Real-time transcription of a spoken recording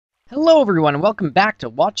Hello everyone and welcome back to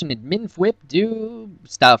watch an admin flip do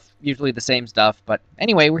stuff, usually the same stuff, but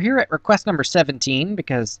anyway, we're here at request number 17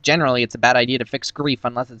 because generally it's a bad idea to fix grief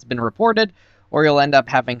unless it's been reported, or you'll end up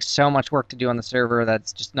having so much work to do on the server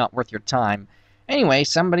that's just not worth your time. Anyway,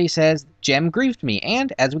 somebody says, Gem griefed me,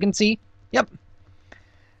 and as we can see, yep,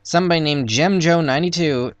 somebody named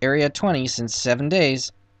GemJoe92, area 20 since 7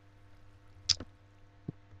 days.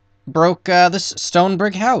 Broke this stone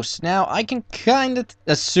brick house. Now, I can kind of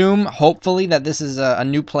assume, hopefully, that this is a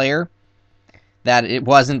new player. That it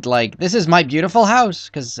wasn't like, this is my beautiful house.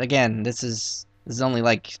 Because, again, this is only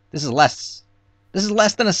like, this is less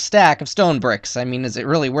than a stack of stone bricks. I mean, is it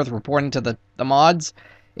really worth reporting to the mods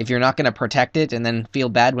if you're not going to protect it and then feel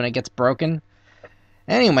bad when it gets broken?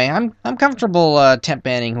 Anyway, I'm comfortable temp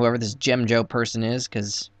banning whoever this GemJoe person is,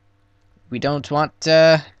 because we don't want,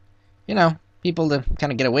 you know, people to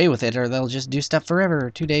kind of get away with it, or they'll just do stuff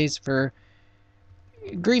forever. 2 days for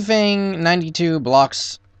griefing 92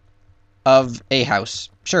 blocks of a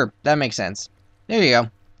house. Sure, that makes sense. There you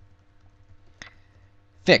go.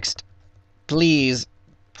 Fixed. Please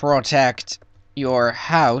protect your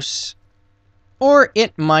house, or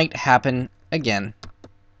it might happen again.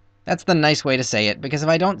 That's the nice way to say it, because if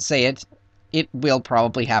I don't say it, it will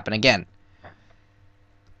probably happen again.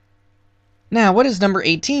 Now, what is number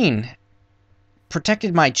 18?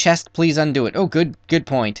 Protected my chest, please undo it. Oh, good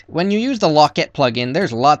point. When you use the Locket plugin,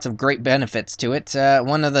 there's lots of great benefits to it.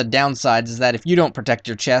 One of the downsides is that if you don't protect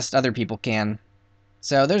your chest, other people can.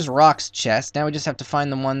 So there's Rock's chest. Now we just have to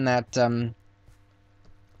find the one that, No.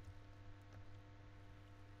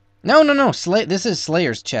 This is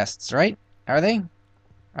Slayer's chests, right? Are they?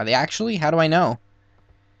 Are they actually? How do I know?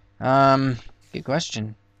 Good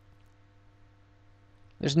question.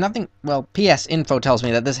 There's nothing... Well, PS info tells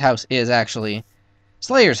me that this house is actually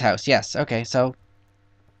Slayer's house. Yes, okay, so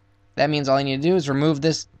that means all I need to do is remove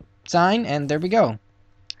this sign, and there we go.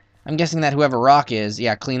 I'm guessing that whoever Rock is,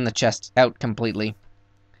 yeah, clean the chest out completely.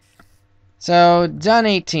 So, done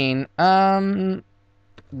 18.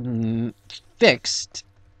 Fixed.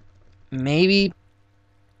 Maybe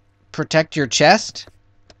protect your chest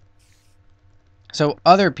so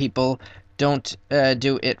other people don't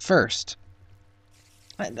do it first.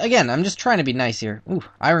 Again, I'm just trying to be nice here. Ooh,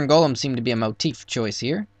 iron golems seem to be a motif choice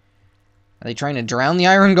here. Are they trying to drown the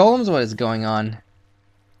iron golems? What is going on?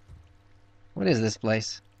 What is this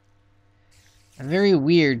place? A very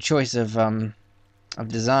weird choice of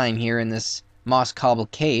design here in this moss cobble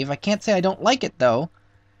cave. I can't say I don't like it, though.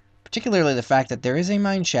 Particularly the fact that there is a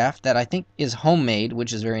mine shaft that I think is homemade,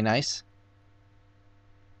 which is very nice.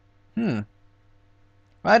 Well,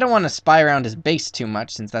 I don't want to spy around his base too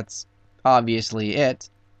much, since that's obviously it.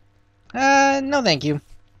 No thank you.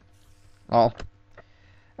 Well,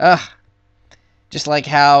 just like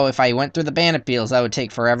how if I went through the ban appeals, that would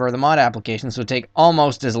take forever. The mod applications would take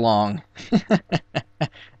almost as long.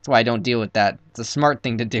 That's why I don't deal with that. It's a smart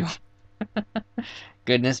thing to do.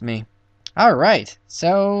 Goodness me. Alright,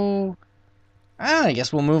 so I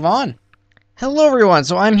guess we'll move on. Hello everyone,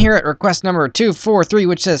 so I'm here at request number 243,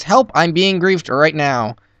 which says, help, I'm being griefed right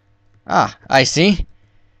now. Ah, I see.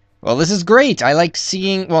 Well, this is great. I like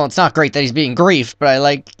seeing... Well, it's not great that he's being griefed, but I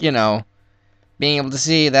like, you know, being able to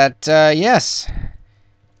see that, yes,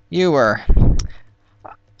 you were.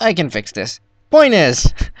 I can fix this. Point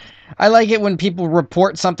is, I like it when people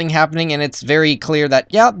report something happening and it's very clear that,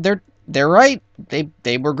 yeah, they're right.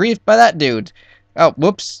 They were griefed by that dude. Oh,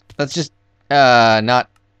 whoops. Let's just, not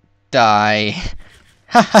die.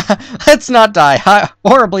 Let's not die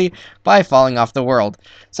horribly by falling off the world.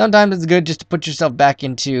 Sometimes it's good just to put yourself back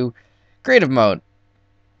into creative mode.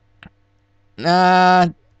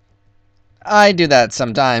 I do that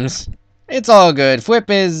sometimes. It's all good. Flip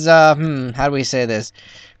is, how do we say this?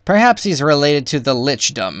 Perhaps he's related to the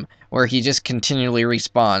Lichdom, where he just continually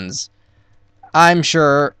respawns. I'm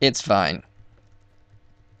sure it's fine.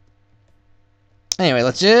 Anyway,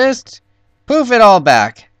 let's just poof it all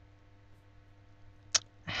back.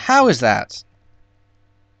 How is that?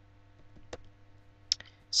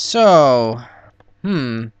 So,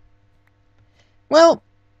 well,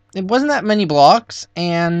 it wasn't that many blocks,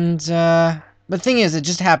 and, the thing is, it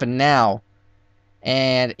just happened now.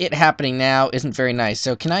 And it happening now isn't very nice.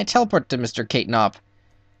 So, can I teleport to Mr. Kate Knopp?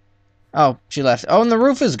 Oh, she left. Oh, and the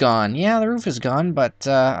roof is gone. Yeah, the roof is gone, but,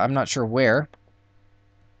 I'm not sure where.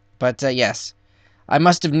 But, yes. I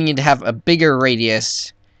must have needed to have a bigger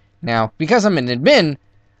radius. Now, because I'm an admin,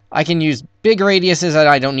 I can use big radiuses and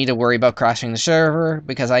I don't need to worry about crashing the server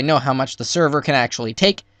because I know how much the server can actually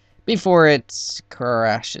take before it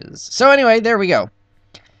crashes. So anyway, there we go.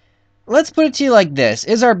 let's put it to you like this.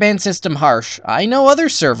 Is our ban system harsh? I know other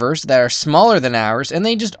servers that are smaller than ours, and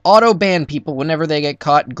they just auto-ban people whenever they get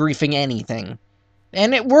caught griefing anything.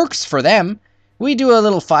 And it works for them. We do a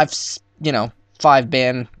little 5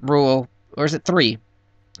 ban rule, or is it 3?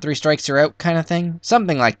 3 strikes you're out kind of thing?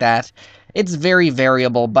 Something like that. It's very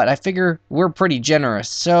variable, but I figure we're pretty generous.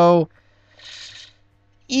 So,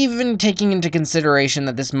 even taking into consideration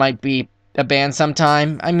that this might be a ban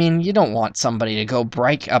sometime, I mean, you don't want somebody to go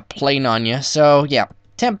break a plane on you. So, yeah,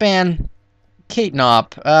 temp ban, Kate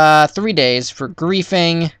Knopp, 3 days for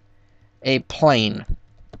griefing a plane.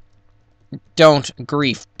 Don't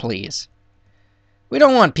grief, please. We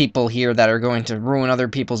don't want people here that are going to ruin other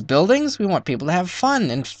people's buildings. We want people to have fun,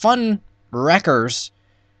 and fun wreckers,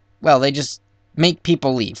 well, they just make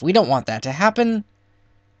people leave. We don't want that to happen.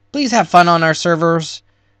 Please have fun on our servers,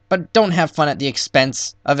 but don't have fun at the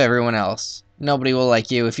expense of everyone else. Nobody will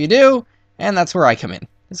like you if you do, and that's where I come in.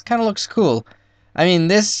 This kind of looks cool. I mean,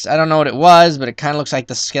 this, I don't know what it was, but it kind of looks like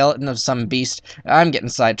the skeleton of some beast. I'm getting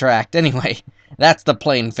sidetracked. Anyway, that's the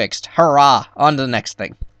plane fixed. Hurrah! On to the next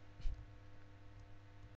thing.